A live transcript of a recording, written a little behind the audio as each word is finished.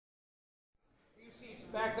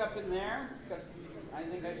back up in there. I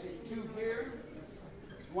think I see two here.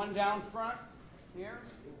 One down front here.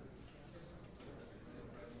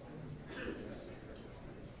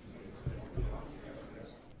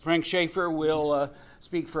 Frank Schaeffer will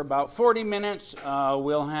speak for about 40 minutes.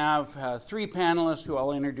 We'll have three panelists who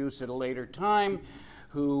I'll introduce at a later time,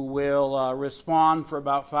 who will respond for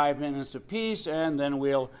about 5 minutes apiece, and then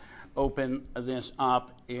we'll open this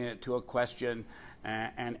up to a question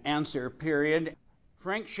and answer period.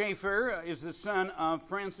 Frank Schaeffer is the son of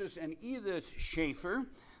Francis and Edith Schaeffer.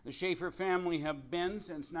 The Schaeffer family have been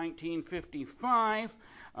since 1955,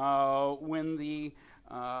 when the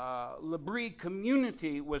L'Abri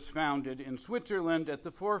community was founded in Switzerland at the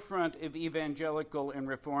forefront of evangelical and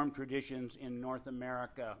Reformed traditions in North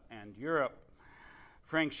America and Europe.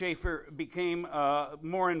 Frank Schaeffer became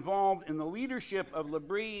more involved in the leadership of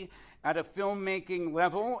L'Abri at a filmmaking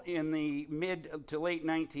level in the mid to late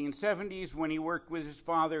 1970s when he worked with his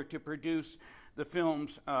father to produce the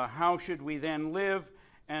films How Should We Then Live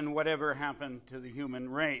and Whatever Happened to the Human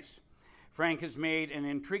Race. Frank has made an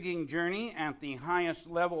intriguing journey at the highest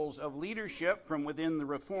levels of leadership from within the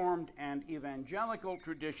Reformed and evangelical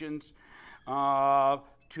traditions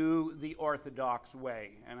to the Orthodox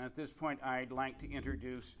way. And at this point, I'd like to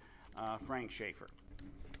introduce Frank Schaeffer.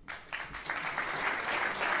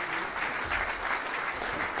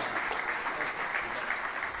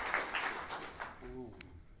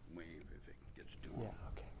 Wave if it gets too long. Yeah,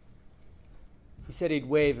 okay. He said he'd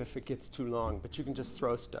wave if it gets too long, but you can just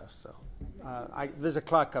throw stuff. So there's a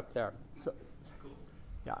clock up there. So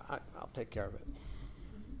yeah, I'll take care of it.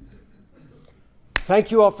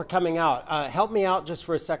 Thank you all for coming out. Help me out just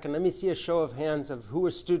for a second. Let me see a show of hands of who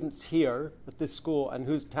are students here at this school and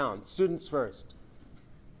who's town. Students first.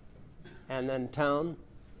 And then town.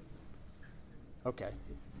 Okay.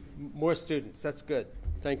 More students. That's good.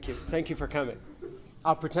 Thank you. Thank you for coming.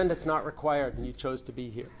 I'll pretend it's not required and you chose to be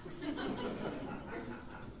here.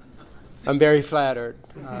 I'm very flattered.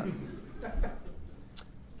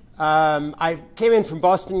 I came in from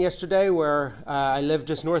Boston yesterday, where I live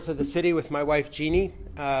just north of the city with my wife, Jeannie.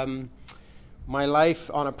 My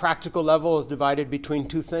life on a practical level is divided between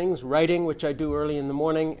two things: writing, which I do early in the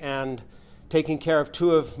morning, and taking care of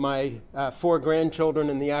two of my 4 grandchildren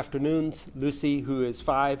in the afternoons, Lucy, who is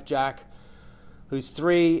 5, Jack, who's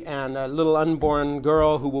 3, and a little unborn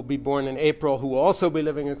girl who will be born in April, who will also be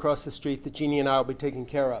living across the street, that Jeannie and I will be taking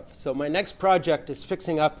care of. So my next project is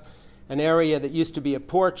fixing up an area that used to be a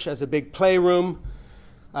porch as a big playroom,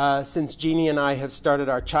 since Jeannie and I have started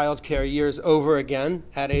our child care years over again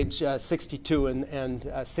at age 62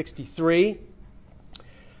 and 63.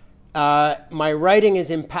 My writing is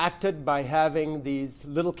impacted by having these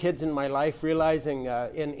little kids in my life, realizing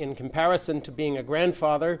in comparison to being a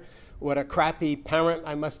grandfather, what a crappy parent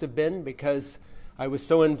I must have been, because I was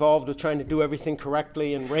so involved with trying to do everything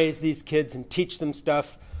correctly and raise these kids and teach them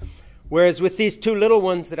stuff. Whereas with these 2 little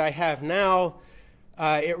ones that I have now,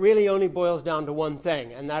 it really only boils down to one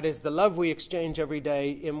thing, and that is the love we exchange every day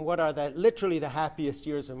in what are literally the happiest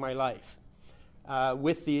years of my life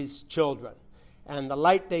with these children. And the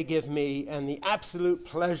light they give me and the absolute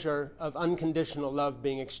pleasure of unconditional love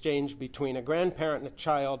being exchanged between a grandparent and a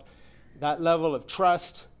child, that level of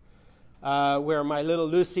trust, where my little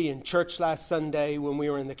Lucy in church last Sunday, when we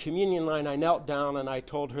were in the communion line, I knelt down and I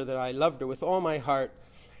told her that I loved her with all my heart.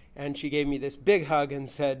 And she gave me this big hug and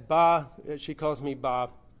said, "Ba," she calls me Ba,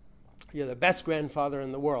 "you're the best grandfather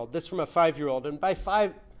in the world." This from a 5-year-old. And by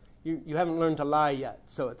 5, you haven't learned to lie yet.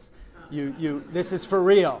 So it's, this is for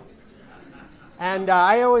real. And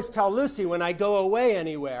I always tell Lucy when I go away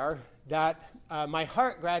anywhere that my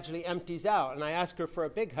heart gradually empties out. And I ask her for a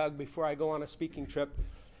big hug before I go on a speaking trip.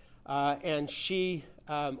 And she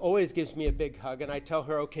always gives me a big hug. And I tell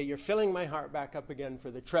her, "Okay, you're filling my heart back up again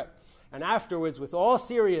for the trip." And afterwards, with all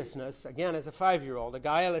seriousness, again as a 5-year-old, a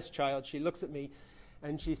guileless child, she looks at me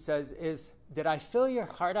and she says, "Did I fill your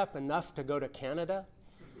heart up enough to go to Canada?"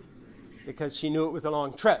 Because she knew it was a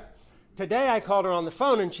long trip. Today I called her on the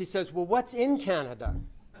phone and she says, "Well, what's in Canada?"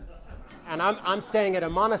 And I'm staying at a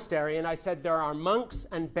monastery, and I said, "There are monks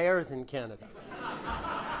and bears in Canada."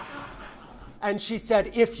 And she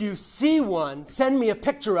said, "If you see one, send me a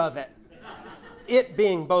picture of it." It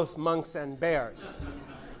being both monks and bears.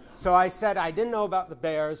 So I said I didn't know about the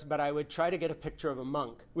bears, but I would try to get a picture of a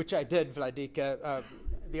monk, which I did, Vladika.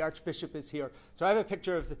 The Archbishop is here. So I have a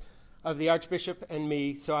picture of the Archbishop and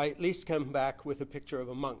me, so I at least come back with a picture of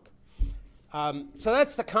a monk. So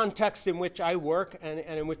that's the context in which I work and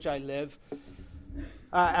in which I live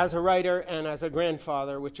as a writer and as a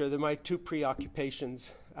grandfather, which are my 2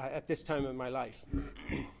 preoccupations at this time in my life.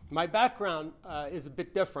 My background is a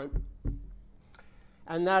bit different.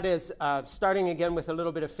 and that is starting again with a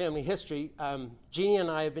little bit of family history. Jeannie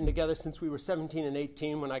and I have been together since we were 17 and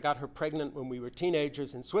 18 when I got her pregnant when we were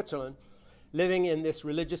teenagers in Switzerland, living in this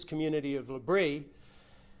religious community of L'Abri.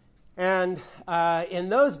 And in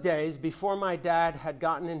those days, before my dad had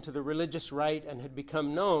gotten into the religious right and had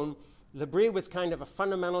become known, L'Abri was kind of a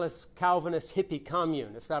fundamentalist, Calvinist, hippie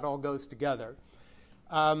commune, if that all goes together.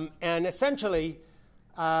 And essentially,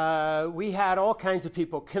 we had all kinds of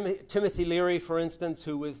people. Timothy Leary, for instance,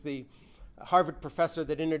 who was the Harvard professor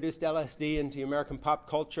that introduced LSD into American pop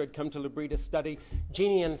culture, had come to L'Abri to study.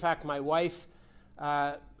 Jeannie, in fact, my wife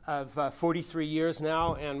of 43 years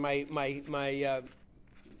now, and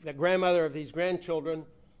the grandmother of these grandchildren,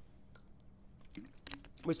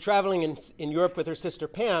 was traveling in Europe with her sister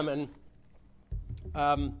Pam, and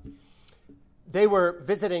they were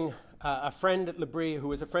visiting a friend at L'Abri who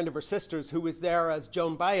was a friend of her sister's, who was there as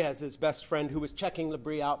Joan Baez's best friend, who was checking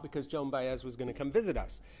L'Abri out because Joan Baez was going to come visit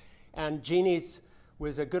us. And Jeannie's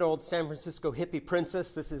was a good old San Francisco hippie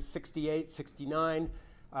princess. This is 68, 69.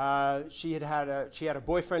 She had a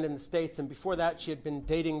boyfriend in the States, and before that she had been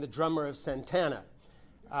dating the drummer of Santana.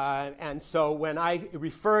 And so when I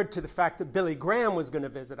referred to the fact that Billy Graham was going to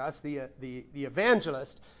visit us, the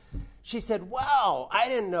evangelist, she said, "Wow, I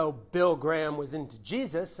didn't know Bill Graham was into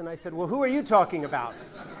Jesus." And I said, "Well, who are you talking about?"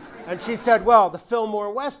 And she said, "Well, the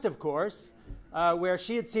Fillmore West, of course, where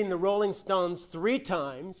she had seen the Rolling Stones 3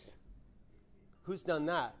 times. Who's done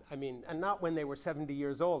that? I mean, and not when they were 70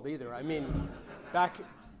 years old either. I mean, back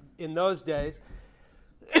in those days.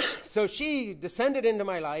 So she descended into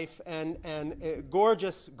my life, and a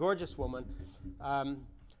gorgeous, gorgeous woman.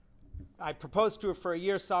 I proposed to her for a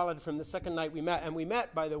year solid from the second night we met. And we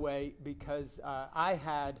met, by the way, because I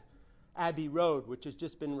had Abbey Road, which has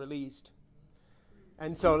just been released.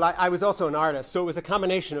 And so I was also an artist. So it was a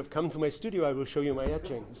combination of come to my studio, I will show you my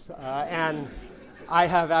etchings. And I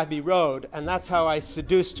have Abbey Road. And that's how I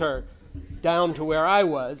seduced her down to where I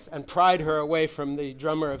was and pried her away from the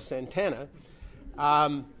drummer of Santana.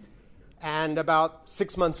 And about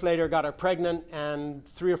 6 months later, got her pregnant, and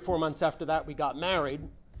 3 or 4 months after that, we got married.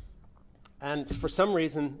 And for some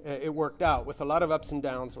reason, it worked out with a lot of ups and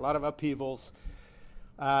downs, a lot of upheavals,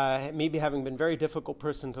 maybe having been a very difficult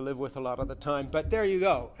person to live with a lot of the time. But there you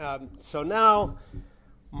go. So now,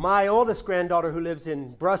 my oldest granddaughter, who lives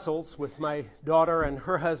in Brussels with my daughter and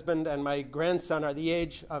her husband and my grandson, are the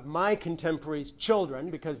age of my contemporaries' children,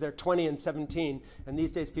 because they're 20 and 17. And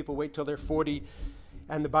these days, people wait till they're 40.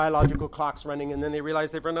 And the biological clock's running, and then they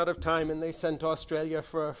realize they've run out of time, and they send to Australia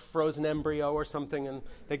for a frozen embryo or something, and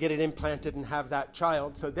they get it implanted and have that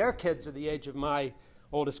child. So their kids are the age of my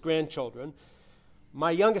oldest grandchildren.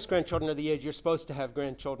 My youngest grandchildren are the age you're supposed to have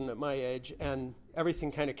grandchildren at my age, and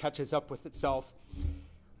everything kind of catches up with itself.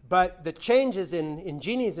 But the changes in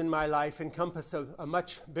Jeannie's in my life encompass a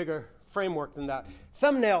much bigger framework than that.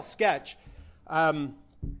 Thumbnail sketch.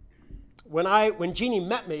 When Jeannie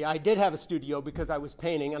met me, I did have a studio because I was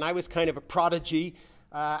painting, and I was kind of a prodigy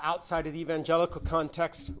outside of the evangelical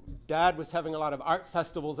context. Dad was having a lot of art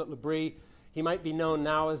festivals at L'Abri. He might be known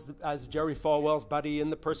now as Jerry Falwell's buddy and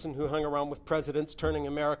the person who hung around with presidents turning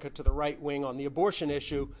America to the right wing on the abortion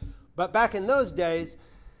issue. But back in those days,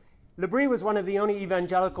 L'Abri was one of the only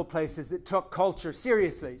evangelical places that took culture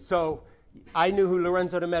seriously. So I knew who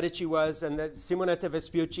Lorenzo de' Medici was, and that Simonetta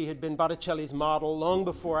Vespucci had been Botticelli's model long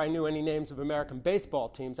before I knew any names of American baseball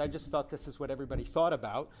teams. I just thought this is what everybody thought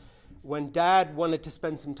about. When Dad wanted to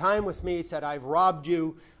spend some time with me, he said, "I've robbed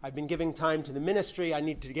you. I've been giving time to the ministry. I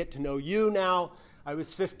need to get to know you now." I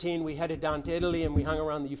was 15. We headed down to Italy, and we hung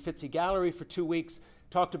around the Uffizi Gallery for 2 weeks,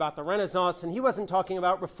 talked about the Renaissance, and he wasn't talking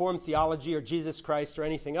about Reformed theology or Jesus Christ or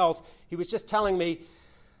anything else. He was just telling me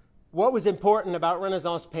what was important about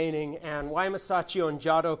Renaissance painting and why Masaccio and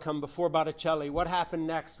Giotto come before Botticelli, what happened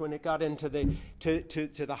next when it got into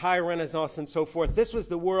the high Renaissance and so forth. This was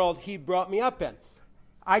the world he brought me up in.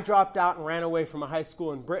 I dropped out and ran away from a high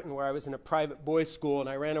school in Britain where I was in a private boys' school, and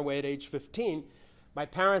I ran away at age 15. My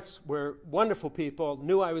parents were wonderful people,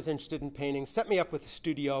 knew I was interested in painting, set me up with a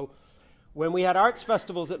studio. When we had arts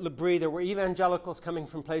festivals at L'Abri, there were evangelicals coming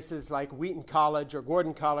from places like Wheaton College or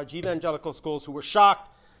Gordon College, evangelical schools, who were shocked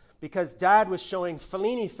because Dad was showing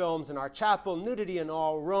Fellini films in our chapel, nudity and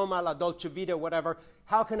all, Roma, La Dolce Vita, whatever.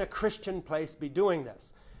 How can a Christian place be doing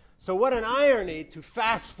this? So what an irony to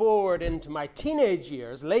fast forward into my teenage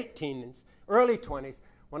years, late teens, early 20s,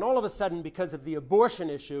 when all of a sudden, because of the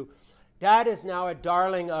abortion issue, Dad is now a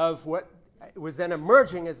darling of what was then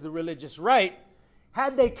emerging as the religious right,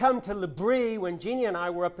 Had they come to L'Abri when Jeannie and I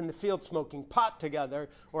were up in the field smoking pot together,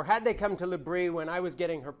 or had they come to L'Abri when I was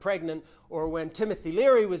getting her pregnant, or when Timothy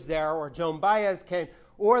Leary was there, or Joan Baez came,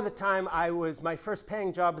 or the time my first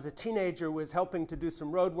paying job as a teenager was helping to do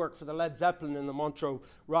some road work for the Led Zeppelin in the Montreux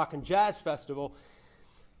Rock and Jazz Festival,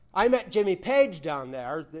 I met Jimmy Page down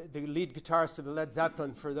there, the lead guitarist of the Led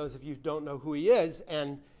Zeppelin, for those of you who don't know who he is,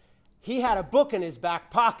 and he had a book in his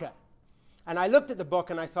back pocket. And I looked at the book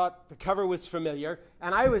and I thought the cover was familiar,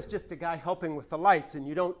 and I was just a guy helping with the lights, and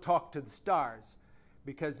you don't talk to the stars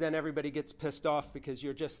because then everybody gets pissed off because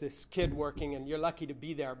you're just this kid working and you're lucky to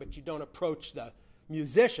be there, but you don't approach the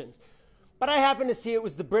musicians. But I happened to see it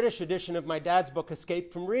was the British edition of my dad's book,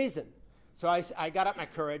 Escape from Reason. So I got up my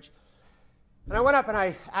courage, and I went up and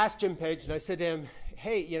I asked Jim Page, and I said to him,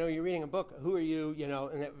 hey, you're reading a book, who are you,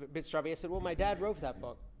 and a bit strawberry. I said, well, my dad wrote that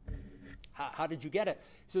book. How did you get it?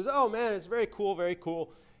 He says, oh, man, it's very cool, very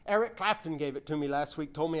cool. Eric Clapton gave it to me last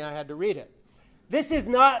week, told me I had to read it. This is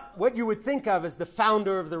not what you would think of as the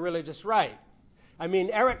founder of the religious right. I mean,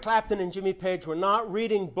 Eric Clapton and Jimmy Page were not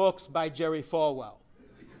reading books by Jerry Falwell.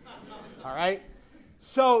 All right?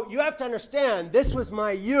 So you have to understand, this was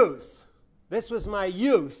my youth. This was my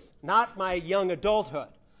youth, not my young adulthood.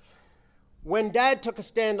 When Dad took a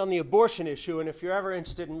stand on the abortion issue, and if you're ever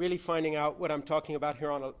interested in really finding out what I'm talking about here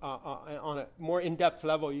on a more in-depth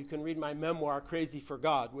level, you can read my memoir, Crazy for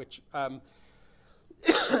God, which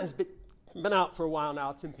has been out for a while now.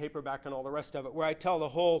 It's in paperback and all the rest of it, where I tell the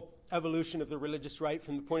whole evolution of the religious right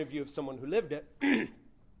from the point of view of someone who lived it.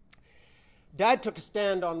 Dad took a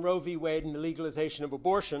stand on Roe v. Wade and the legalization of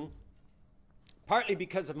abortion, partly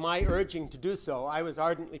because of my urging to do so. I was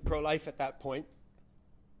ardently pro-life at that point.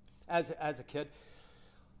 As a kid.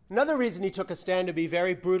 Another reason he took a stand, to be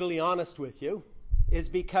very brutally honest with you, is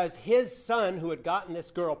because his son, who had gotten this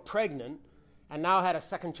girl pregnant and now had a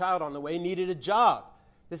second child on the way, needed a job.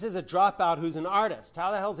 This is a dropout who's an artist.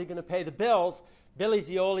 How the hell is he going to pay the bills? Billy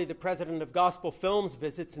Zioli, the president of Gospel Films,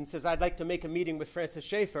 visits and says, I'd like to make a meeting with Francis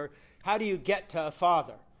Schaeffer. How do you get to a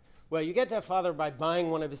father? Well, you get to a father by buying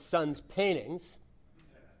one of his son's paintings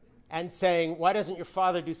and saying, why doesn't your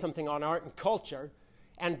father do something on art and culture?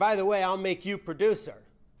 And by the way, I'll make you producer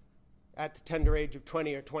at the tender age of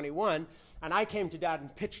 20 or 21. And I came to Dad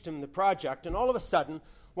and pitched him the project. And all of a sudden,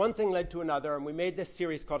 one thing led to another. And we made this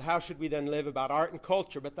series called How Should We Then Live, about art and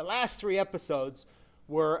culture. But the last 3 episodes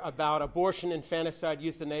were about abortion, infanticide,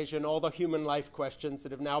 euthanasia, and all the human life questions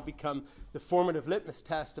that have now become the formative litmus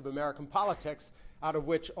test of American politics, out of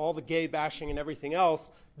which all the gay bashing and everything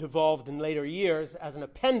else devolved in later years as an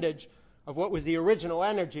appendage of what was the original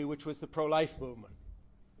energy, which was the pro-life movement.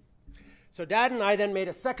 So Dad and I then made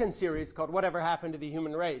a second series called Whatever Happened to the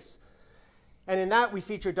Human Race. And in that we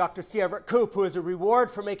featured Dr. C. Everett Koop, who as a reward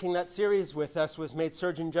for making that series with us was made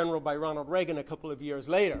Surgeon General by Ronald Reagan a couple of years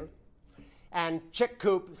later. And Chick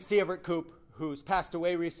Koop, C. Everett Koop, who's passed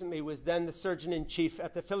away recently, was then the Surgeon-in-Chief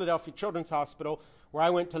at the Philadelphia Children's Hospital, where I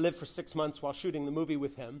went to live for 6 months while shooting the movie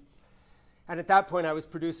with him. And at that point, I was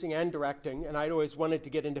producing and directing, and I'd always wanted to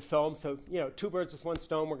get into film. So, 2 birds with 1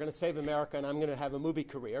 stone. We're going to save America, and I'm going to have a movie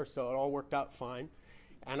career. So it all worked out fine.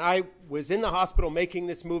 And I was in the hospital making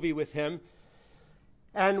this movie with him.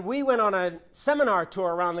 And we went on a seminar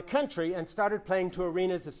tour around the country and started playing to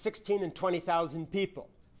arenas of 16 and 20,000 people.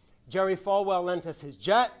 Jerry Falwell lent us his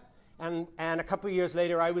jet. And a couple of years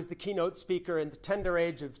later, I was the keynote speaker in the tender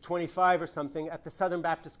age of 25 or something at the Southern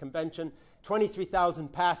Baptist Convention,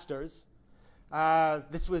 23,000 pastors.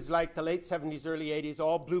 This was like the late 70s, early 80s,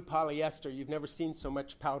 all blue polyester. You've never seen so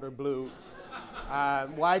much powder blue.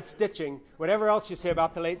 Wide stitching. Whatever else you say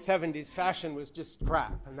about the late 70s, fashion was just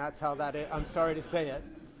crap. And that's how that is. I'm sorry to say it.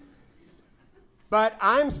 But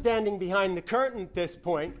I'm standing behind the curtain at this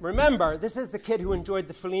point. Remember, this is the kid who enjoyed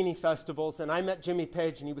the Fellini festivals, and I met Jimmy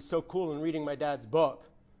Page, and he was so cool in reading my dad's book.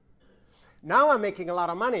 Now I'm making a lot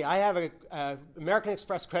of money. I have an American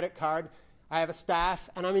Express credit card. I have a staff,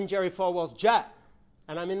 and I'm in Jerry Falwell's jet.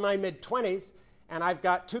 And I'm in my mid-20s, and I've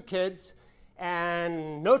got 2 kids,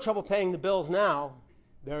 and no trouble paying the bills now.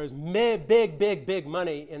 There's big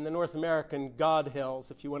money in the North American God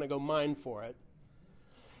Hills if you want to go mine for it.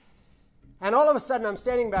 And all of a sudden, I'm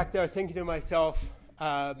standing back there thinking to myself,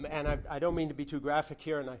 and I don't mean to be too graphic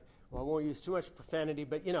here, and I won't use too much profanity,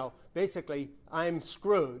 but, basically, I'm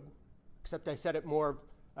screwed, except I said it more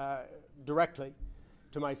directly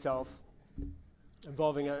to myself,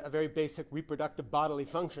 involving a very basic reproductive bodily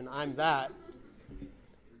function. I'm that.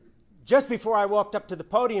 Just before I walked up to the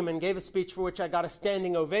podium and gave a speech for which I got a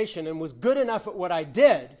standing ovation and was good enough at what I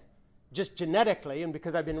did, just genetically, and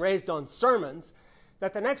because I've been raised on sermons,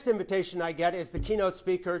 that the next invitation I get is the keynote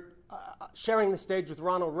speaker sharing the stage with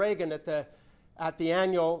Ronald Reagan at the at the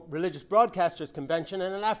annual Religious Broadcasters Convention,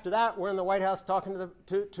 and then after that, we're in the White House talking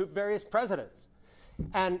to various presidents.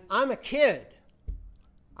 And I'm a kid.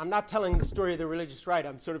 I'm not telling the story of the religious right.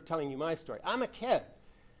 I'm sort of telling you my story. I'm a kid.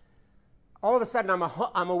 All of a sudden,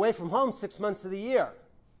 I'm away from home 6 months of the year,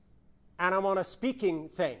 and I'm on a speaking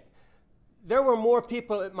thing. There were more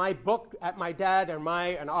people at my dad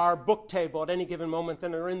and our book table at any given moment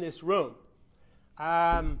than are in this room.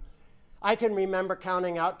 I can remember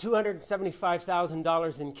counting out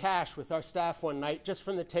 $275,000 in cash with our staff one night just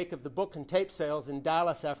from the take of the book and tape sales in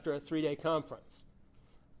Dallas after a 3-day conference.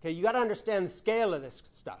 Okay, you got to understand the scale of this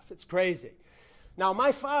stuff. It's crazy. Now,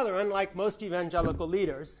 my father, unlike most evangelical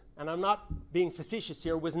leaders, and I'm not being facetious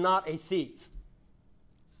here, was not a thief.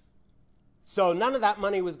 So none of that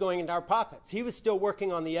money was going into our pockets. He was still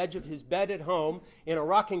working on the edge of his bed at home in a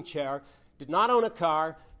rocking chair, did not own a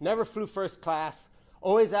car, never flew first class,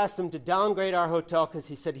 always asked them to downgrade our hotel because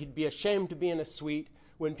he said he'd be ashamed to be in a suite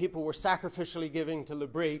when people were sacrificially giving to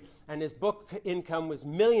L'Abri, and his book income was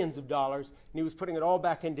millions of dollars, and he was putting it all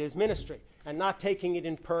back into his ministry and not taking it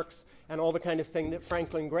in perks and all the kind of thing that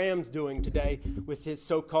Franklin Graham's doing today with his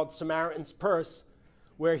so-called Samaritan's Purse,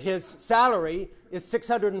 where his salary is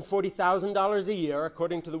 $640,000 a year,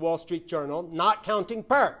 according to the Wall Street Journal, not counting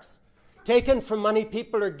perks, taken from money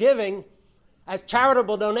people are giving as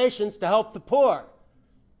charitable donations to help the poor.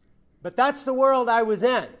 But that's the world I was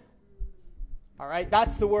in. All right,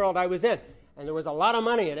 that's the world I was in. And there was a lot of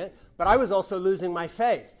money in it, but I was also losing my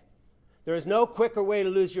faith. There is no quicker way to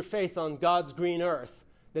lose your faith on God's green earth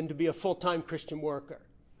than to be a full-time Christian worker.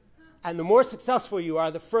 And the more successful you are,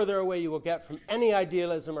 the further away you will get from any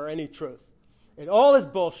idealism or any truth. It all is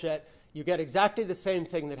bullshit. You get exactly the same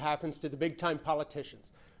thing that happens to the big-time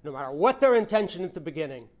politicians. No matter what their intention at the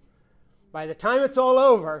beginning, by the time it's all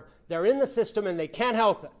over, they're in the system and they can't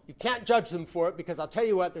help it. You can't judge them for it because I'll tell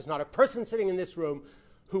you what, there's not a person sitting in this room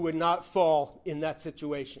who would not fall in that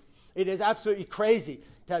situation. It is absolutely crazy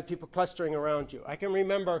to have people clustering around you. I can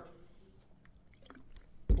remember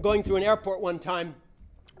going through an airport one time.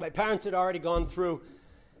 My parents had already gone through,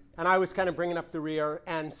 and I was kind of bringing up the rear,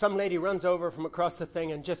 and some lady runs over from across the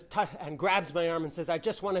thing and and grabs my arm and says, "I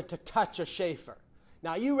just wanted to touch a Schaeffer."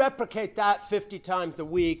 Now, you replicate that 50 times a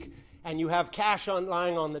week, and you have cash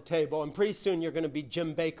lying on the table, and pretty soon you're going to be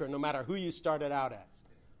Jim Baker, no matter who you started out as.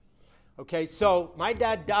 Okay, so my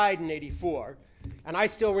dad died in '84, and I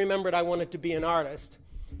still remembered I wanted to be an artist,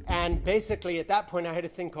 and basically at that point I had a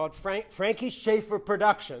thing called Frankie Schaeffer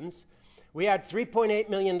Productions. We had $3.8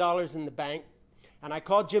 million in the bank, and I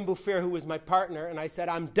called Jim Bouffir, who was my partner, and I said,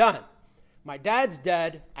 "I'm done. My dad's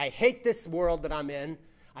dead. I hate this world that I'm in.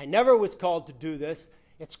 I never was called to do this.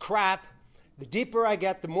 It's crap. The deeper I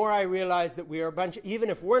get, the more I realize that we are a bunch of, even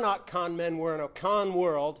if we're not con men, we're in a con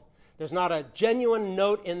world. There's not a genuine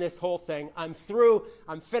note in this whole thing. I'm through.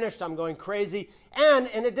 I'm finished. I'm going crazy. And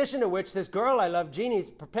in addition to which, this girl I love, Jeannie's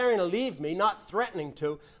preparing to leave me, not threatening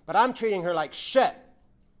to, but I'm treating her like shit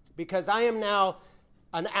because I am now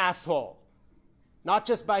an asshole. Not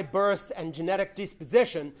just by birth and genetic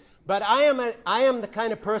disposition, but I am the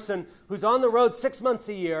kind of person who's on the road 6 months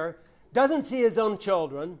a year, doesn't see his own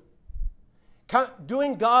children,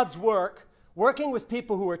 doing God's work, working with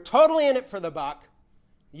people who are totally in it for the buck.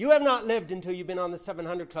 You have not lived until you've been on the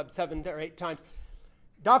 700 Club 7 or 8 times.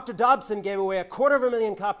 Dr. Dobson gave away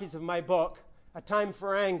 250,000 copies of my book, A Time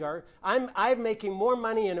for Anger. I'm making more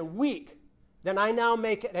money in a week than I now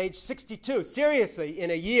make at age 62, seriously,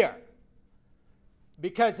 in a year.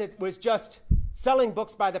 Because it was just selling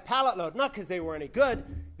books by the pallet load, not because they were any good.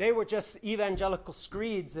 They were just evangelical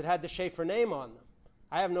screeds that had the Schaeffer name on them.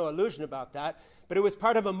 I have no illusion about that, but it was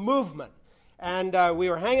part of a movement. And we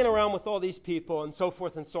were hanging around with all these people and so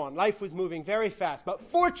forth and so on. Life was moving very fast. But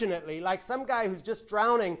fortunately, like some guy who's just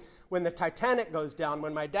drowning when the Titanic goes down,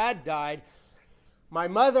 when my dad died, my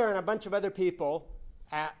mother and a bunch of other people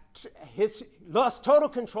lost total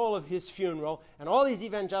control of his funeral, and all these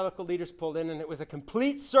evangelical leaders pulled in, and it was a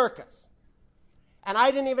complete circus. And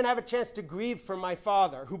I didn't even have a chance to grieve for my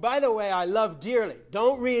father, who, by the way, I love dearly.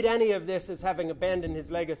 Don't read any of this as having abandoned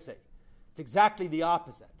his legacy. It's exactly the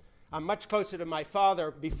opposite. I'm much closer to my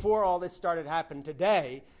father before all this started happening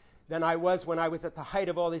today than I was when I was at the height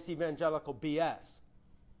of all this evangelical BS.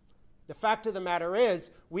 The fact of the matter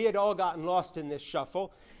is, we had all gotten lost in this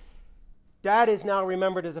shuffle. Dad is now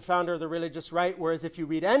remembered as a founder of the religious right, whereas if you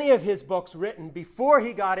read any of his books written before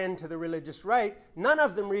he got into the religious right, none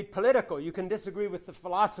of them read political. You can disagree with the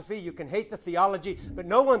philosophy, you can hate the theology, but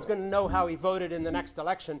no one's going to know how he voted in the next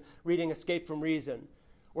election reading Escape from Reason,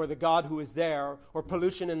 or The God Who Is There, or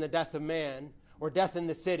Pollution and the Death of Man, or Death in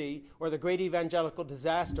the City, or The Great Evangelical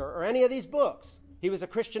Disaster, or any of these books. He was a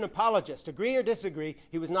Christian apologist. Agree or disagree,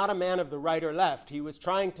 he was not a man of the right or left. He was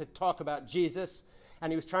trying to talk about Jesus,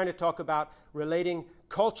 and he was trying to talk about relating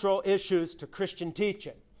cultural issues to Christian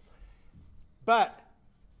teaching. But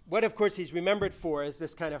what, of course, he's remembered for is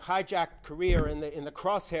this kind of hijacked career in the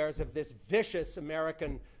crosshairs of this vicious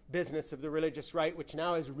American business of the religious right, which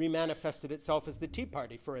now has remanifested itself as the Tea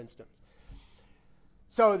Party, for instance.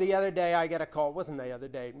 So the other day I get a call, wasn't the other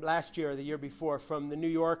day, last year or the year before, from the New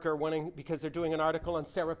Yorker because they're doing an article on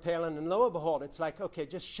Sarah Palin, and lo and behold, it's like, okay,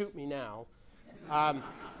 just shoot me now.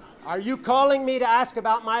 Are you calling me to ask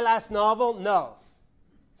about my last novel? No.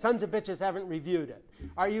 Sons of bitches haven't reviewed it.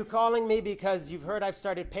 Are you calling me because you've heard I've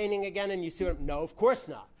started painting again and you see what? No, of course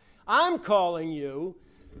not. I'm calling you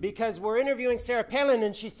because we're interviewing Sarah Palin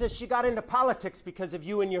and she says she got into politics because of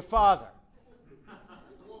you and your father.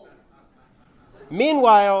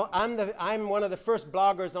 Meanwhile, I'm one of the first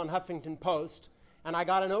bloggers on Huffington Post, and I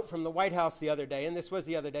got a note from the White House the other day, and this was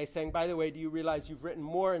the other day, saying, by the way, do you realize you've written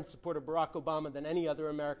more in support of Barack Obama than any other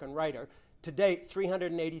American writer? To date,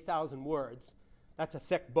 380,000 words. That's a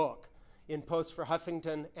thick book in posts for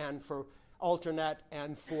Huffington and for Alternet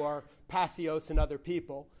and for Pathos and other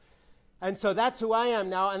people. And so that's who I am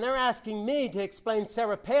now, and they're asking me to explain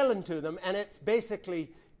Sarah Palin to them, and it's basically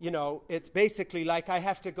like I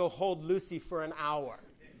have to go hold Lucy for an hour.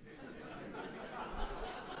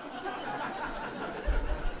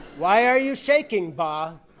 Why are you shaking,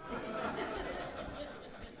 Ba?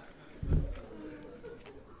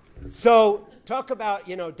 So talk about,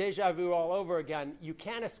 deja vu all over again. You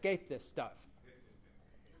can't escape this stuff.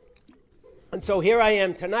 And so here I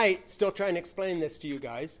am tonight, still trying to explain this to you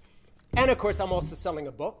guys. And of course, I'm also selling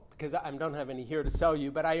a book, because I don't have any here to sell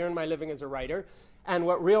you, but I earn my living as a writer. And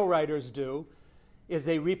what real writers do is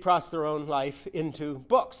they reprocess their own life into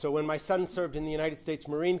books. So when my son served in the United States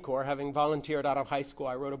Marine Corps, having volunteered out of high school,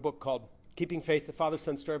 I wrote a book called Keeping Faith, the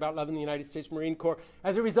Father-Son Story about Love in the United States Marine Corps,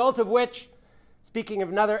 as a result of which, speaking of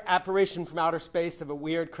another apparition from outer space of a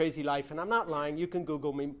weird, crazy life, and I'm not lying, you can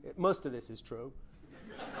Google me, most of this is true.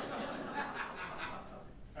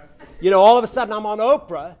 All of a sudden I'm on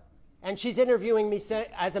Oprah, and she's interviewing me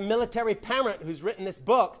as a military parent who's written this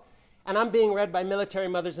book, and I'm being read by military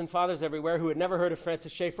mothers and fathers everywhere who had never heard of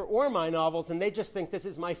Francis Schaeffer or my novels, and they just think this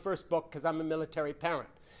is my first book because I'm a military parent.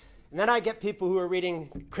 And then I get people who are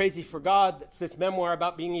reading Crazy for God, that's this memoir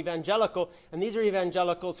about being evangelical, and these are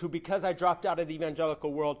evangelicals who, because I dropped out of the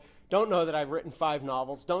evangelical world, don't know that I've written 5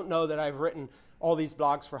 novels, don't know that I've written all these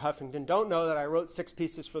blogs for Huffington, don't know that I wrote 6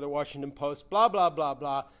 pieces for the Washington Post, blah, blah, blah,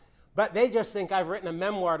 blah. But they just think I've written a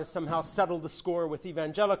memoir to somehow settle the score with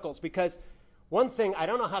evangelicals, because one thing, I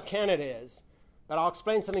don't know how Canada is, but I'll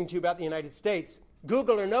explain something to you about the United States.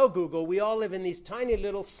 Google or no Google, we all live in these tiny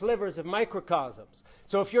little slivers of microcosms.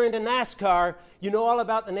 So if you're into NASCAR, you know all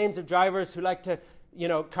about the names of drivers who like to,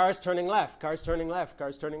 cars turning left, cars turning left,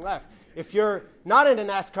 cars turning left. If you're not into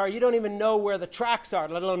NASCAR, you don't even know where the tracks are,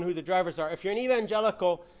 let alone who the drivers are. If you're an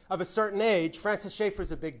evangelical of a certain age, Francis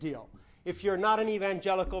Schaeffer's a big deal. If you're not an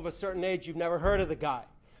evangelical of a certain age, you've never heard of the guy.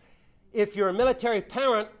 If you're a military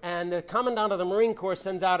parent and the Commandant of the Marine Corps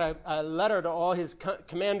sends out a letter to all his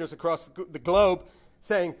commanders across the globe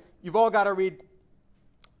saying, you've all got to read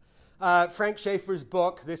Frank Schaeffer's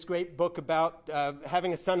book, this great book about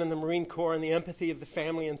having a son in the Marine Corps and the empathy of the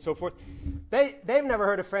family and so forth. They've never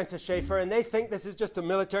heard of Francis Schaeffer, and they think this is just a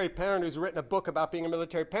military parent who's written a book about being a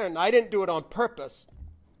military parent. Now, I didn't do it on purpose,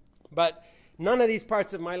 but none of these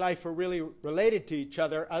parts of my life are really related to each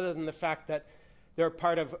other other than the fact that they're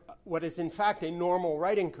part of what is, in fact, a normal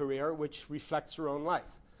writing career, which reflects your own life.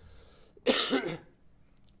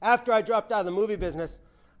 After I dropped out of the movie business,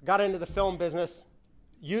 got into the film business,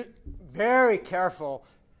 very careful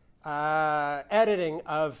editing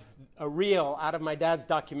of a reel out of my dad's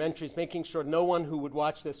documentaries, making sure no one who would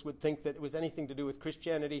watch this would think that it was anything to do with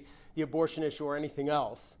Christianity, the abortion issue, or anything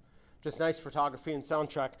else. Just nice photography and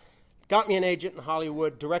soundtrack. Got me an agent in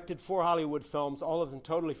Hollywood, directed 4 Hollywood films, all of them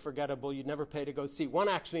totally forgettable. You'd never pay to go see. One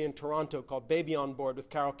actually in Toronto called Baby on Board with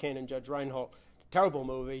Carol Kane and Judge Reinhold. Terrible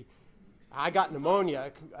movie. I got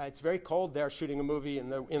pneumonia. It's very cold there shooting a movie in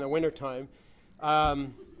the wintertime.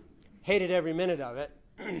 Hated every minute of it.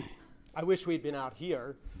 I wish we'd been out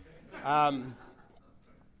here.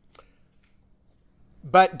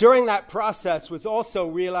 But during that process was also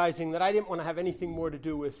realizing that I didn't want to have anything more to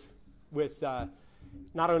do with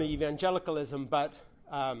not only evangelicalism, but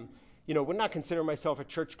would not consider myself a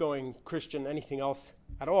church-going Christian, anything else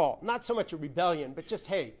at all. Not so much a rebellion, but just,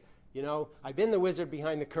 hey, I've been the wizard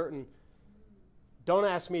behind the curtain. Don't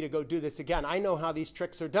ask me to go do this again. I know how these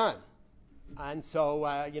tricks are done. And so,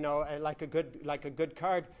 like a good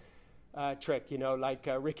card trick, like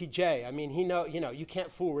Ricky Jay. I mean, you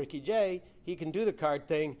can't fool Ricky Jay. He can do the card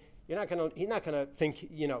thing. He's not gonna think,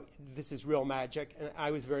 this is real magic. And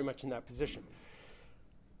I was very much in that position.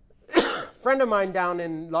 A friend of mine down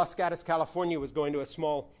in Los Gatos, California, was going to a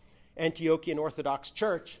small Antiochian Orthodox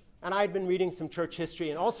church, and I had been reading some church history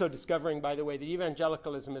and also discovering, by the way, that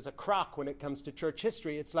evangelicalism is a crock when it comes to church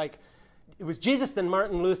history. It's like it was Jesus, then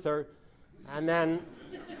Martin Luther, and then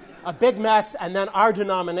a big mess, and then our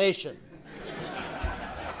denomination.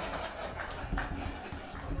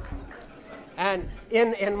 And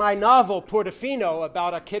in my novel, Portofino,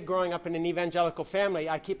 about a kid growing up in an evangelical family,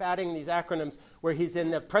 I keep adding these acronyms where he's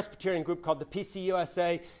in the Presbyterian group called the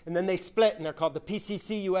PCUSA, and then they split, and they're called the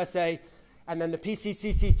PCCUSA, and then the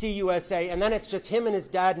PCCCCUSA, and then it's just him and his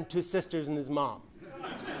dad and two sisters and his mom.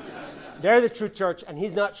 They're the true church, and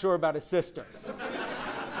he's not sure about his sisters.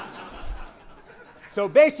 So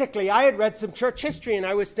basically, I had read some church history, and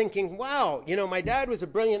I was thinking, wow, my dad was a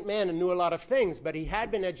brilliant man and knew a lot of things, but he had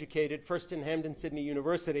been educated first in Hampden-Sydney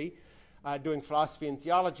University, doing philosophy and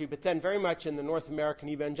theology, but then very much in the North American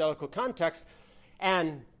evangelical context.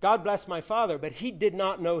 And God bless my father, but he did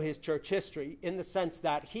not know his church history in the sense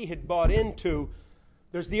that he had bought into,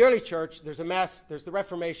 there's the early church, there's a mess, there's the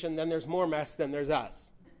Reformation, then there's more mess, then there's us.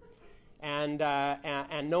 And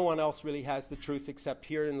no one else really has the truth except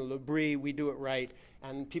here in the L'Abri. We do it right,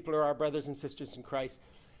 and people are our brothers and sisters in Christ.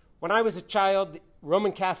 When I was a child,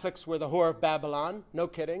 Roman Catholics were the whore of Babylon. No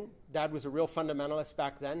kidding. Dad was a real fundamentalist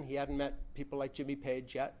back then. He hadn't met people like Jimmy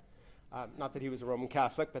Page yet. Not that he was a Roman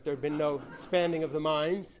Catholic, but there had been no expanding of the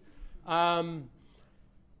minds.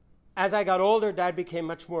 As I got older, Dad became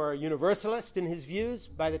much more universalist in his views.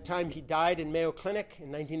 By the time he died in Mayo Clinic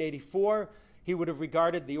in 1984, he would have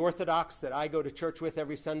regarded the Orthodox that I go to church with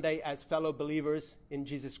every Sunday as fellow believers in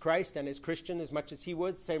Jesus Christ and as Christian as much as he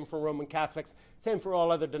was. Same for Roman Catholics, same for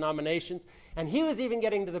all other denominations. And he was even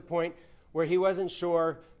getting to the point where he wasn't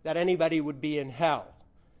sure that anybody would be in hell.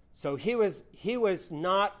 So he was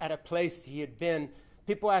not at a place he had been.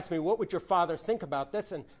 People ask me, what would your father think about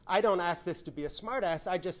this? And I don't ask this to be a smartass.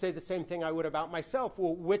 I just say the same thing I would about myself.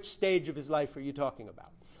 Well, which stage of his life are you talking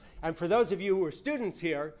about? And for those of you who are students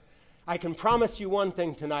here, I can promise you one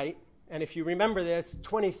thing tonight, and if you remember this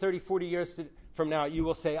 20, 30, 40 years from now, you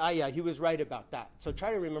will say, yeah, he was right about that. So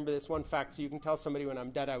try to remember this one fact so you can tell somebody when I'm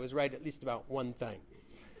dead I was right at least about one thing.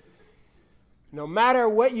 No matter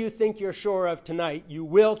what you think you're sure of tonight, you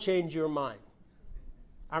will change your mind.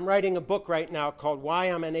 I'm writing a book right now called Why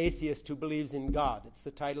I'm an Atheist Who Believes in God. It's the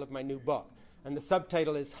title of my new book. And the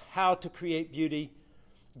subtitle is How to Create Beauty,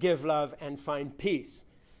 Give Love, and Find Peace.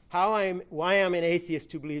 Why I'm an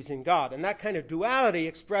atheist who believes in God. And that kind of duality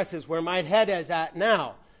expresses where my head is at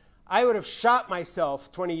now. I would have shot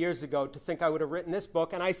myself 20 years ago to think I would have written this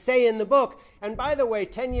book. And I say in the book, and by the way,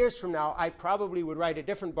 10 years from now, I probably would write a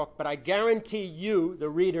different book, but I guarantee you, the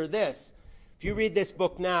reader, this. If you read this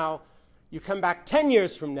book now, you come back 10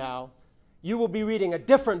 years from now, you will be reading a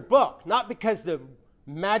different book. Not because the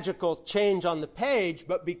magical change on the page,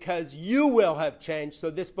 but because you will have changed, so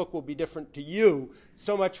this book will be different to you.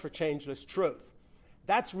 So much for changeless truth.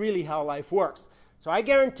 That's really how life works. So I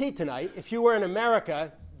guarantee tonight, if you were in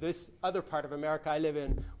America, this other part of America I live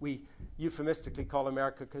in, we euphemistically call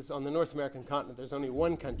America because on the North American continent there's only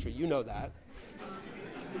one country, you know that.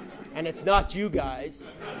 And it's not you guys.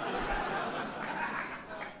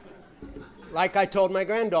 Like I told my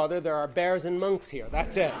granddaughter, there are bears and monks here,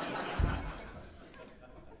 that's it.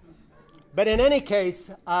 But in any case,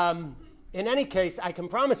 I can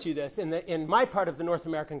promise you this. In my part of the North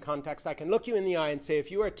American context, I can look you in the eye and say, if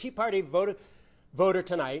you are a Tea Party voter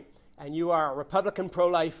tonight and you are a Republican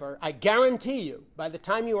pro-lifer, I guarantee you, by the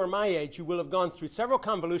time you are my age, you will have gone through several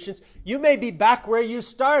convolutions. You may be back where you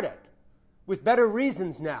started with better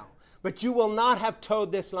reasons now, but you will not have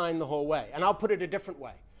towed this line the whole way. And I'll put it a different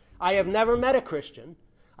way. I have never met a Christian.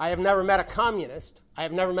 I have never met a communist. I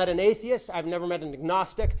have never met an atheist. I've never met an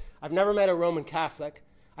agnostic. I've never met a Roman Catholic.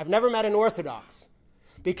 I've never met an Orthodox.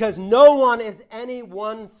 Because no one is any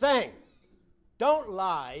one thing. Don't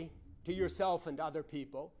lie to yourself and other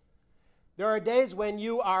people. There are days when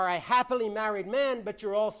you are a happily married man, but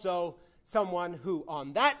you're also someone who,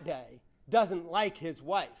 on that day, doesn't like his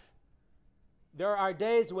wife. There are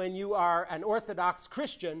days when you are an Orthodox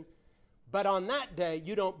Christian, but on that day,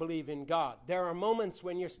 you don't believe in God. There are moments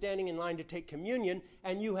when you're standing in line to take communion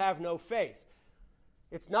and you have no faith.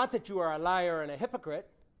 It's not that you are a liar and a hypocrite.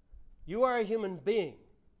 You are a human being.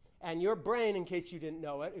 And your brain, in case you didn't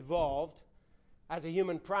know it, evolved as a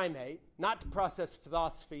human primate, not to process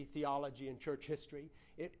philosophy, theology, and church history.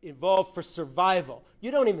 It evolved for survival.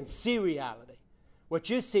 You don't even see reality. What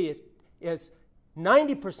you see is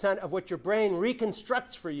 90% of what your brain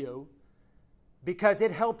reconstructs for you because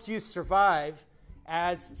it helps you survive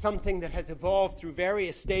as something that has evolved through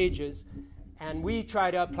various stages. And we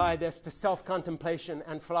try to apply this to self-contemplation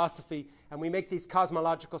and philosophy, and we make these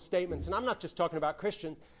cosmological statements. And I'm not just talking about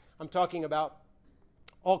Christians. I'm talking about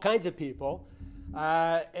all kinds of people,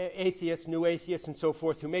 atheists, new atheists, and so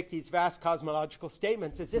forth, who make these vast cosmological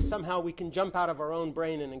statements as if somehow we can jump out of our own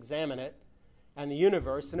brain and examine it and the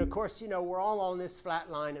universe. And of course, you know, we're all on this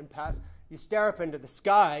flat line and path. You stare up into the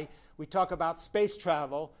sky. We talk about space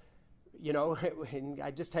travel. You know, and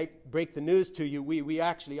I just hate to break the news to you. We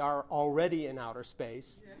actually are already in outer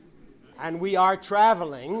space. And we are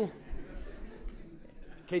traveling. In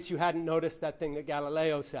case you hadn't noticed that thing that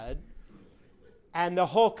Galileo said. And the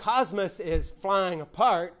whole cosmos is flying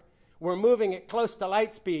apart. We're moving at close to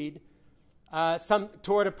light speed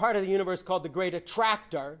toward a part of the universe called the Great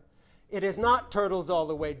Attractor. It is not turtles all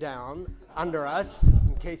the way down under us,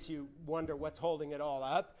 in case you wonder what's holding it all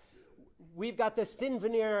up. We've got this thin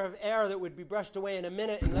veneer of air that would be brushed away in a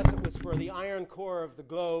minute unless it was for the iron core of the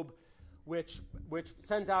globe, which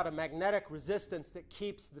sends out a magnetic resistance that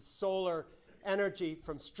keeps the solar energy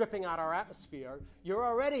from stripping out our atmosphere. You're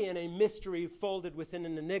already in a mystery folded within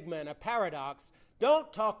an enigma and a paradox.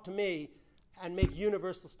 Don't talk to me and make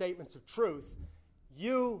universal statements of truth.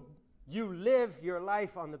 You live your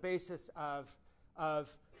life on the basis of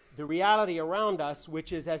the reality around us,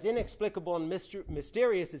 which is as inexplicable and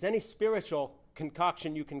mysterious as any spiritual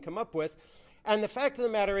concoction you can come up with. And the fact of the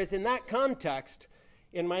matter is, in that context,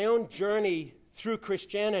 in my own journey through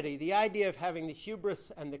Christianity, the idea of having the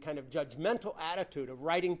hubris and the kind of judgmental attitude of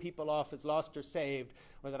writing people off as lost or saved,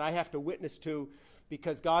 or that I have to witness to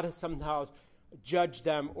because God has somehow judged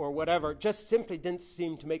them or whatever, just simply didn't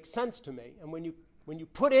seem to make sense to me. And when you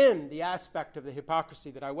put in the aspect of the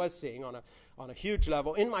hypocrisy that I was seeing on a huge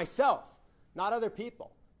level in myself, not other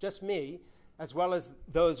people, just me, as well as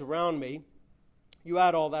those around me, you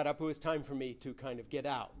add all that up, it was time for me to kind of get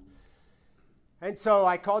out. And so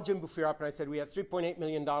I called Jim Buffier up and I said, we have $3.8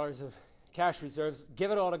 million of cash reserves.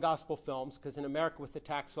 Give it all to Gospel Films, because in America with the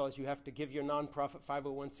tax laws, you have to give your nonprofit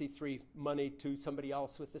 501c3 money to somebody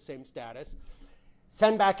else with the same status.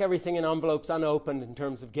 Send back everything in envelopes unopened in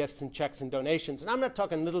terms of gifts and checks and donations. And I'm not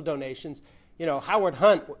talking little donations. You know, Howard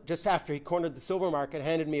Hunt, just after he cornered the silver market,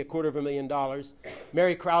 handed me $250,000.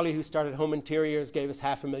 Mary Crowley, who started Home Interiors, gave us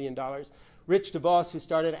 $500,000. Rich DeVos, who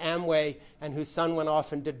started Amway and whose son went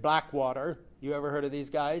off and did Blackwater. You ever heard of these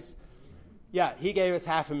guys? Yeah, he gave us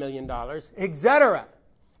 $500,000, etc.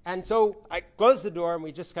 And so I closed the door and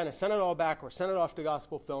we just kind of sent it all back or sent it off to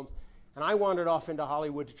Gospel Films. And I wandered off into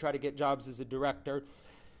Hollywood to try to get jobs as a director.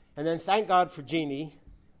 And then thank God for Jeannie.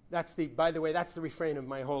 By the way, that's the refrain of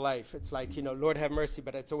my whole life. It's like, you know, Lord have mercy,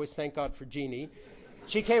 but it's always thank God for Jeannie.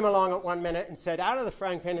 She came along at 1 minute and said, out of the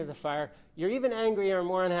frying pan into the fire, you're even angrier and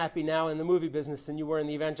more unhappy now in the movie business than you were in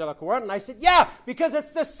the evangelical world. And I said, yeah, because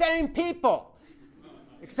it's the same people.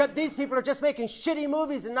 Except these people are just making shitty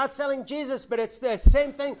movies and not selling Jesus, but it's the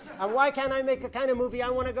same thing. And why can't I make the kind of movie I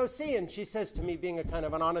want to go see? And she says to me, being a kind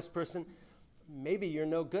of an honest person, maybe you're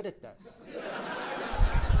no good at this.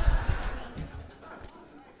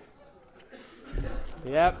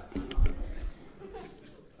 Yep.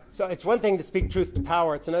 So it's one thing to speak truth to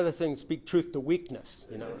power. It's another thing to speak truth to weakness.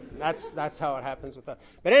 You know, that's how it happens with us.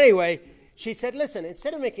 But anyway, she said, listen,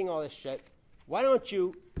 instead of making all this shit, why don't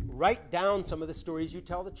you write down some of the stories you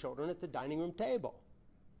tell the children at the dining room table?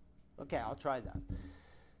 Okay, I'll try that.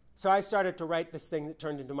 So I started to write this thing that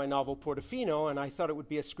turned into my novel Portofino, and I thought it would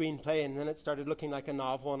be a screenplay, and then it started looking like a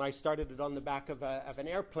novel, and I started it on the back of an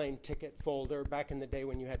airplane ticket folder back in the day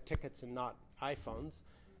when you had tickets and not iPhones.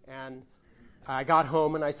 And I got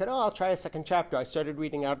home and I said, I'll try a second chapter. I started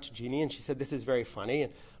reading out to Jeannie, and she said, this is very funny.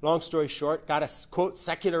 And long story short, got a, quote,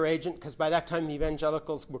 secular agent, because by that time the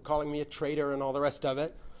evangelicals were calling me a traitor and all the rest of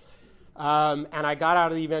it. And I got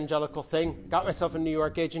out of the evangelical thing, got myself a New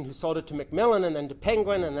York agent who sold it to Macmillan and then to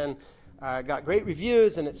Penguin, and then got great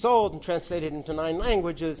reviews, and it sold and translated into 9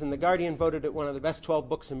 languages, and The Guardian voted it one of the best 12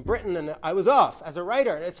 books in Britain, and I was off as a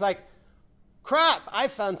writer. And it's like, crap, I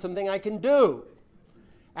found something I can do.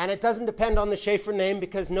 And it doesn't depend on the Schaeffer name,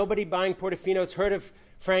 because nobody buying Portofino's heard of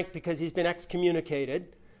Frank because he's been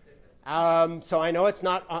excommunicated. So I know it's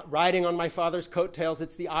not riding on my father's coattails.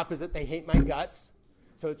 It's the opposite. They hate my guts.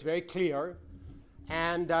 So it's very clear.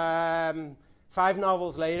 And 5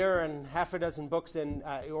 novels later and half a dozen books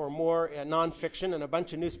or more nonfiction and a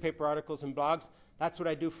bunch of newspaper articles and blogs, that's what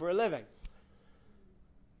I do for a living.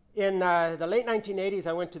 In the late 1980s,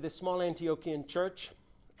 I went to this small Antiochian church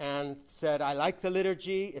and said, I like the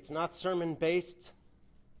liturgy. It's not sermon-based.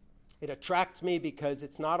 It attracts me because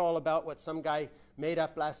it's not all about what some guy made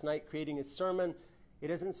up last night creating his sermon. It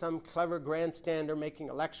isn't some clever grandstander making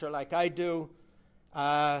a lecture like I do.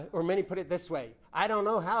 Or many put it this way: I don't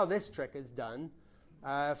know how this trick is done.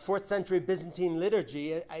 4th century Byzantine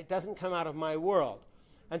liturgy, it doesn't come out of my world.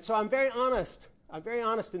 And so I'm very honest. I'm very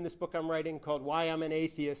honest in this book I'm writing called Why I'm an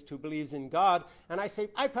Atheist Who Believes in God. And I say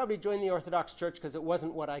I probably joined the Orthodox Church because it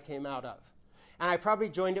wasn't what I came out of. And I probably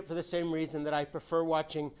joined it for the same reason that I prefer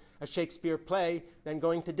watching a Shakespeare play than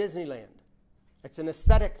going to Disneyland. It's an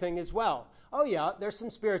aesthetic thing as well. Oh yeah, there's some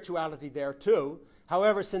spirituality there too.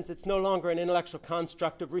 However, since it's no longer an intellectual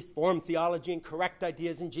construct of Reformed theology and correct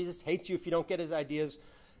ideas, and Jesus hates you if you don't get his ideas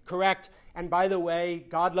correct, and by the way,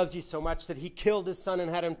 God loves you so much that he killed his son and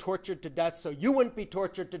had him tortured to death so you wouldn't be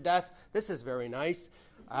tortured to death. This is very nice.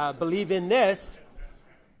 Believe in this.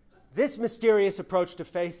 This mysterious approach to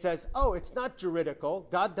faith says, oh, it's not juridical.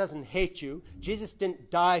 God doesn't hate you. Jesus didn't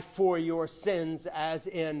die for your sins as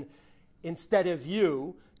in instead of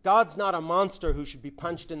you. God's not a monster who should be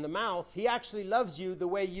punched in the mouth. He actually loves you the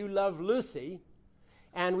way you love Lucy.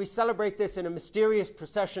 And we celebrate this in a mysterious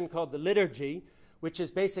procession called the liturgy, which is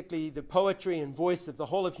basically the poetry and voice of the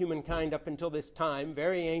whole of humankind up until this time.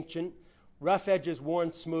 Very ancient, rough edges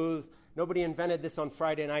worn smooth. Nobody invented this on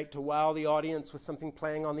Friday night to wow the audience with something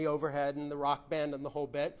playing on the overhead and the rock band and the whole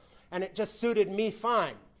bit. And it just suited me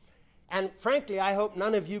fine. And frankly, I hope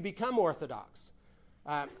none of you become Orthodox.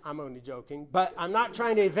 I'm only joking, but I'm not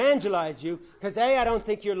trying to evangelize you, because A, I don't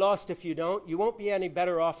think you're lost if you don't. You won't be any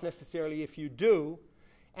better off necessarily if you do.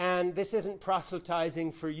 And this isn't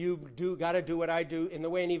proselytizing for you, got to do what I do in the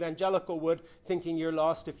way an evangelical would, thinking you're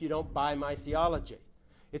lost if you don't buy my theology.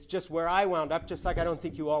 It's just where I wound up, just like I don't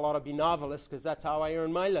think you all ought to be novelists, because that's how I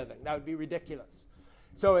earn my living. That would be ridiculous.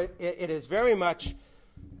 So it is very much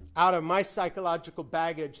out of my psychological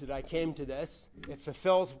baggage that I came to this. It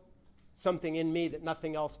fulfills something in me that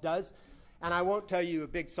nothing else does. And I won't tell you a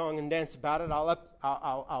big song and dance about it.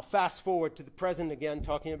 I'll fast forward to the present again,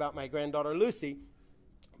 talking about my granddaughter Lucy.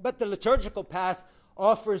 But the liturgical path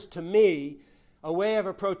offers to me a way of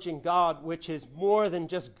approaching God which is more than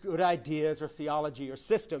just good ideas or theology or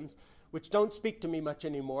systems, which don't speak to me much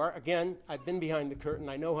anymore. Again, I've been behind the curtain.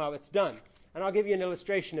 I know how it's done. And I'll give you an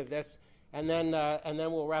illustration of this, and then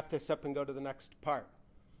we'll wrap this up and go to the next part.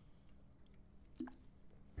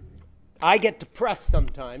 I get depressed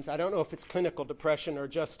sometimes. I don't know if it's clinical depression or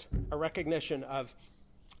just a recognition of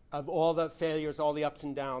all the failures, all the ups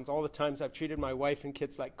and downs, all the times I've treated my wife and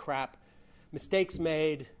kids like crap, mistakes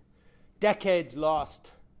made, decades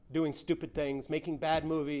lost doing stupid things, making bad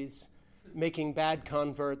movies, making bad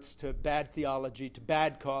converts to bad theology, to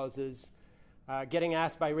bad causes, getting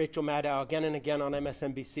asked by Rachel Maddow again and again on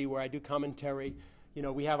MSNBC where I do commentary. You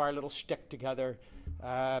know, we have our little shtick together.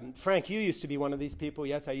 Frank, you used to be one of these people.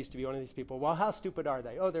 Yes, I used to be one of these people. Well, how stupid are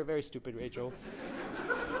they? Oh, they're very stupid, Rachel.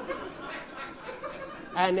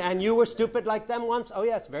 And you were stupid like them once? Oh,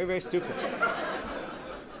 yes, very, very stupid.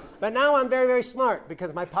 But now I'm very, very smart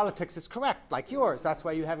because my politics is correct, like yours. That's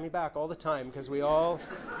why you have me back all the time, because we all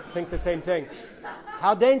think the same thing.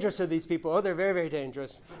 How dangerous are these people? Oh, they're very, very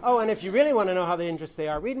dangerous. Oh, and if you really want to know how dangerous they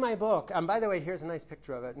are, read my book. By the way, here's a nice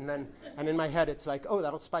picture of it. And in my head, it's like, oh,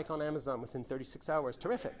 that'll spike on Amazon within 36 hours.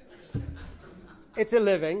 Terrific. It's a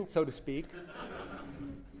living, so to speak.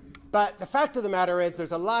 But the fact of the matter is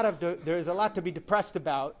there's a lot to be depressed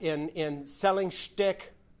about in selling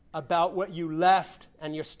shtick about what you left,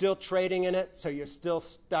 and you're still trading in it, so you're still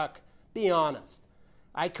stuck. Be honest.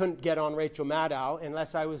 I couldn't get on Rachel Maddow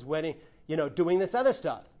unless I was doing this other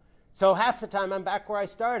stuff. So half the time I'm back where I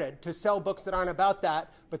started, to sell books that aren't about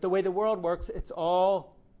that. But the way the world works, it's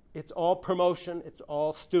all promotion, it's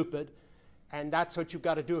all stupid. And that's what you've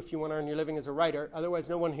got to do if you want to earn your living as a writer. Otherwise,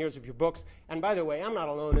 no one hears of your books. And by the way, I'm not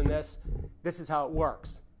alone in this. This is how it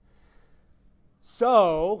works.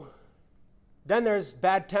 So then there's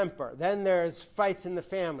bad temper. Then there's fights in the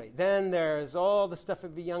family. Then there's all the stuff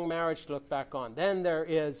of a young marriage to look back on. Then there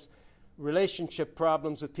is relationship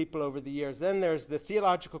problems with people over the years. Then there's the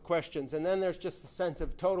theological questions. And then there's just the sense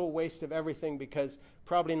of total waste of everything, because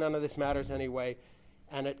probably none of this matters anyway.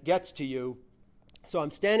 And it gets to you. So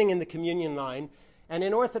I'm standing in the communion line. And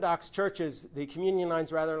in Orthodox churches, the communion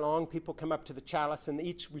line's rather long. People come up to the chalice, and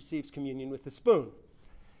each receives communion with a spoon.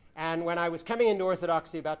 And when I was coming into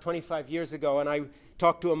Orthodoxy about 25 years ago, and I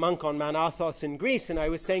talked to a monk on Mount Athos in Greece, and I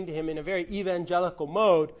was saying to him in a very evangelical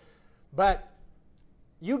mode, but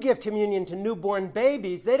you give communion to newborn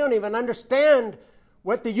babies. They don't even understand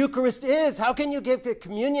what the Eucharist is. How can you give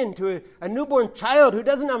communion to a newborn child who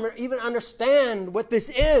doesn't even understand what this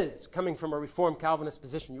is? Coming from a Reformed Calvinist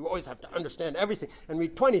position, you always have to understand everything and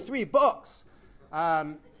read 23 books.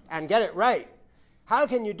 and get it right. How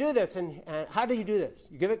can you do this? And how do you do this?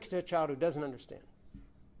 You give it to a child who doesn't understand.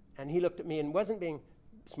 And he looked at me and wasn't being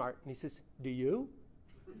smart. And he says, do you?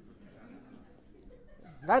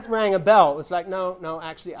 That rang a bell. It was like, no,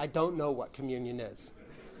 actually, I don't know what communion is.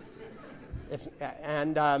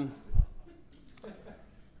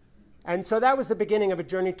 And so that was the beginning of a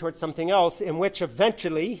journey towards something else, in which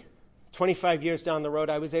eventually, 25 years down the road,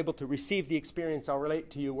 I was able to receive the experience I'll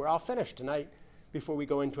relate to you, where I'll finish tonight before we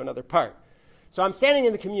go into another part. So I'm standing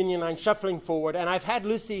in the communion line, shuffling forward, and I've had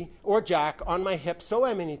Lucy or Jack on my hip so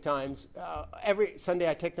many times. Every Sunday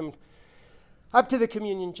I take them up to the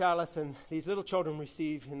communion chalice, and these little children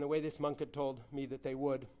receive in the way this monk had told me that they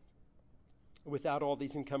would, without all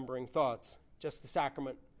these encumbering thoughts, just the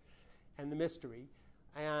sacrament and the mystery.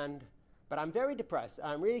 But I'm very depressed.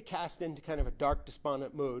 I'm really cast into kind of a dark,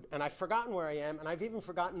 despondent mood, and I've forgotten where I am, and I've even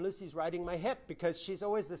forgotten Lucy's riding my hip, because she's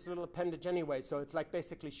always this little appendage anyway, so it's like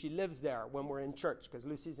basically she lives there when we're in church, because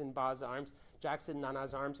Lucy's in Ba's arms, Jack's in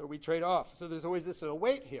Nana's arms, or we trade off. So there's always this little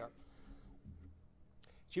weight here.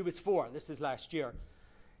 She was 4. This is last year.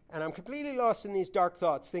 And I'm completely lost in these dark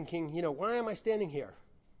thoughts, thinking, why am I standing here?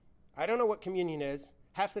 I don't know what communion is.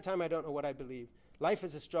 Half the time I don't know what I believe. Life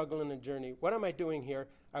is a struggle and a journey. What am I doing here?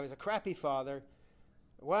 I was a crappy father.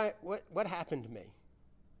 What happened to me?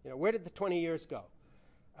 Where did the 20 years go?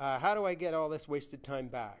 How do I get all this wasted time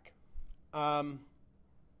back? And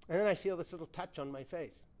then I feel this little touch on my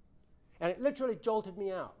face. And it literally jolted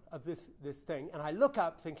me out of this thing. And I look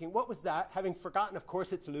up thinking, what was that? Having forgotten, of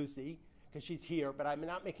course, it's Lucy, because she's here, but I'm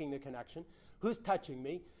not making the connection. Who's touching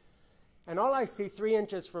me? And all I see 4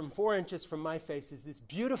 inches from my face is this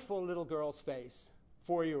beautiful little girl's face,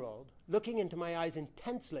 4-year-old, looking into my eyes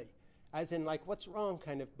intensely, as in like, what's wrong,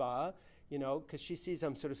 kind of, Ba, because she sees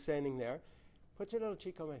I'm sort of standing there. Puts her little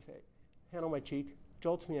cheek on my face, hand on my cheek,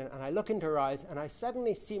 jolts me in, and I look into her eyes, and I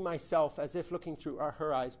suddenly see myself as if looking through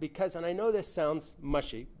her eyes, because, and I know this sounds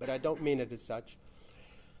mushy, but I don't mean it as such,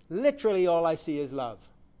 literally all I see is love.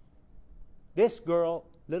 This girl,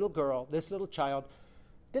 this little child,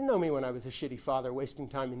 didn't know me when I was a shitty father wasting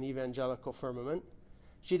time in the evangelical firmament.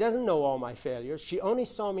 She doesn't know all my failures. She only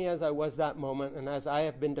saw me as I was that moment and as I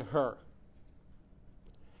have been to her.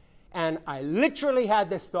 And I literally had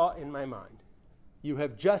this thought in my mind. You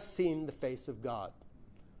have just seen the face of God.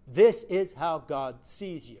 This is how God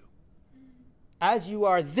sees you. As you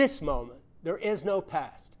are this moment, there is no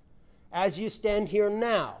past. As you stand here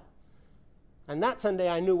now. And that Sunday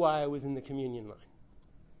I knew why I was in the communion line.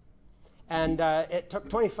 And it took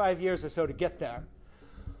 25 years or so to get there.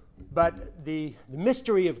 But the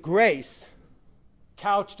mystery of grace,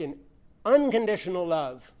 couched in unconditional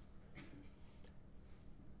love,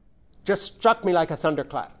 just struck me like a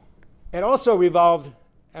thunderclap. It also resolved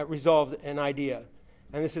an idea,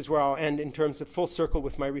 and this is where I'll end in terms of full circle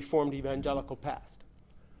with my Reformed evangelical past.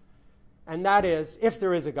 And that is, if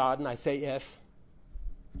there is a God, and I say if,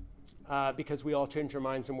 because we all change our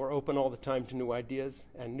minds and we're open all the time to new ideas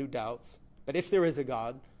and new doubts. But if there is a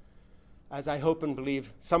God, as I hope and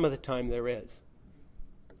believe some of the time there is,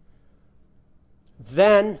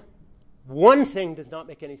 then one thing does not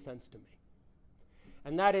make any sense to me.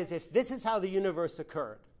 And that is, if this is how the universe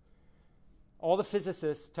occurred, all the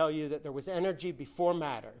physicists tell you that there was energy before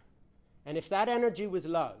matter. And if that energy was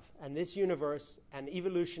love, and this universe and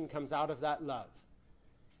evolution comes out of that love,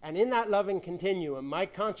 and in that loving continuum, my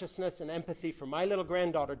consciousness and empathy for my little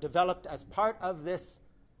granddaughter developed as part of this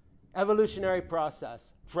evolutionary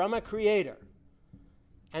process from a creator,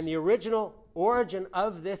 and the original origin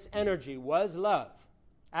of this energy was love,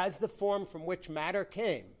 as the form from which matter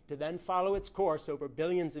came to then follow its course over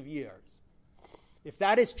billions of years. If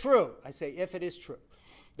that is true, I say if it is true,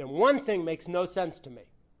 then one thing makes no sense to me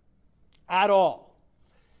at all.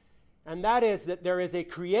 And that is that there is a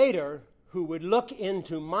creator who would look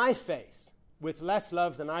into my face with less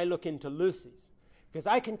love than I look into Lucy's. Because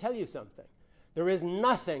I can tell you something. There is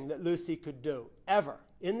nothing that Lucy could do, ever,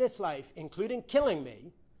 in this life, including killing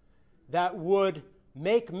me, that would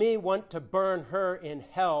make me want to burn her in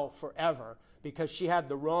hell forever because she had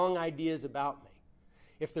the wrong ideas about me.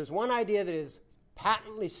 If there's one idea that is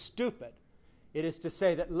patently stupid, it is to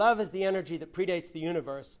say that love is the energy that predates the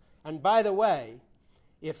universe. And by the way,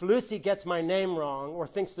 if Lucy gets my name wrong, or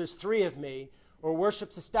thinks there's 3 of me, or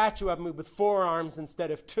worships a statue of me with 4 arms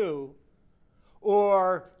instead of 2,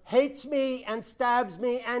 or hates me and stabs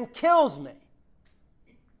me and kills me,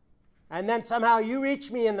 and then somehow you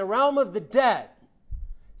reach me in the realm of the dead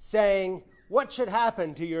saying, what should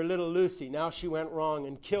happen to your little Lucy? Now she went wrong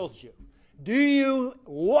and killed you. Do you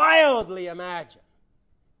wildly imagine,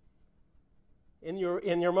 in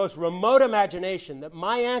your most remote imagination, that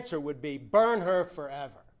my answer would be, burn her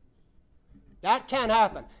forever? That can't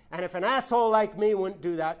happen. And if an asshole like me wouldn't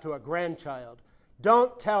do that to a grandchild,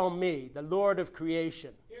 don't tell me, the Lord of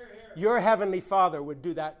creation, your heavenly Father would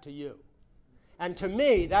do that to you. And to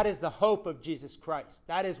me, that is the hope of Jesus Christ.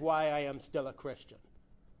 That is why I am still a Christian.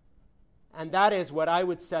 And that is what I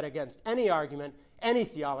would set against any argument, any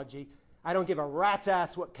theology. I don't give a rat's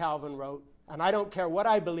ass what Calvin wrote, and I don't care what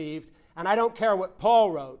I believed, and I don't care what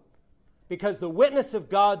Paul wrote, because the witness of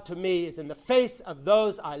God to me is in the face of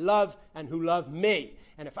those I love and who love me.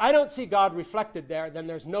 And if I don't see God reflected there, then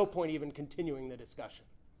there's no point even continuing the discussion.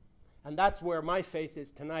 And that's where my faith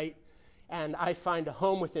is tonight. And I find a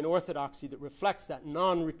home within Orthodoxy that reflects that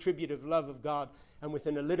non-retributive love of God, and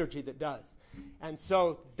within a liturgy that does. And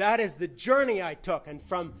so that is the journey I took. And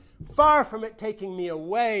far from it taking me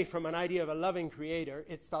away from an idea of a loving Creator,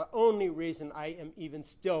 it's the only reason I am even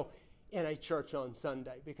still in a church on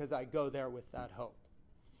Sunday, because I go there with that hope.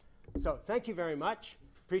 So thank you very much.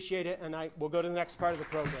 Appreciate it. And we'll go to the next part of the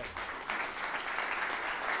program.